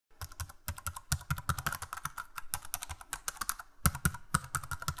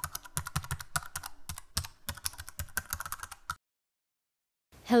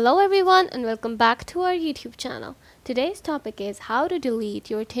Hello everyone and welcome back to our YouTube channel. Today's topic is how to delete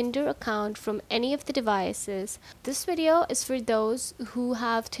your Tinder account from any of the devices. This video is for those who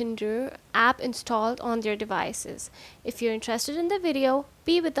have Tinder app installed on their devices. If you're interested in the video,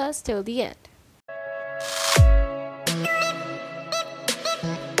 be with us till the end.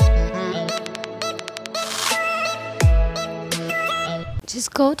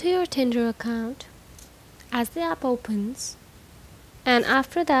 Just go to your Tinder account as the app opens, and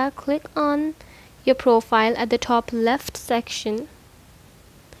after that click on your profile at the top left section.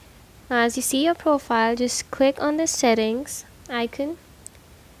 As you see your profile, just click on the settings icon.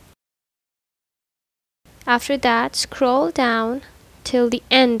 After that, scroll down till the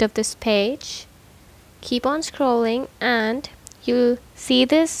end of this page. Keep on scrolling and you'll see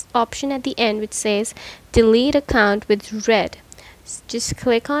this option at the end which says delete account with red. Just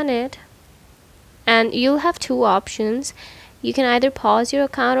click on it and you'll have two options. You can either pause your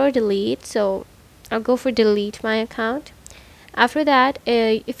account or delete, so I'll go for delete my account. After that,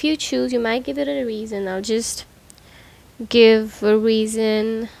 if you choose, you might give it a reason. I'll just give a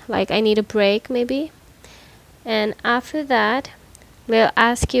reason like I need a break maybe. And after that, they'll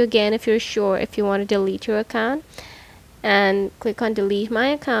ask you again if you're sure if you want to delete your account, and click on delete my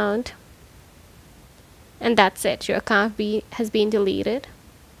account, and that's it. Your account has been deleted.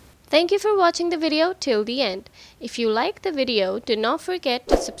 Thank you for watching the video till the end. If you like the video, do not forget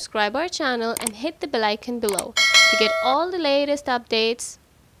to subscribe our channel and hit the bell icon below to get all the latest updates.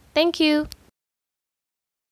 Thank you.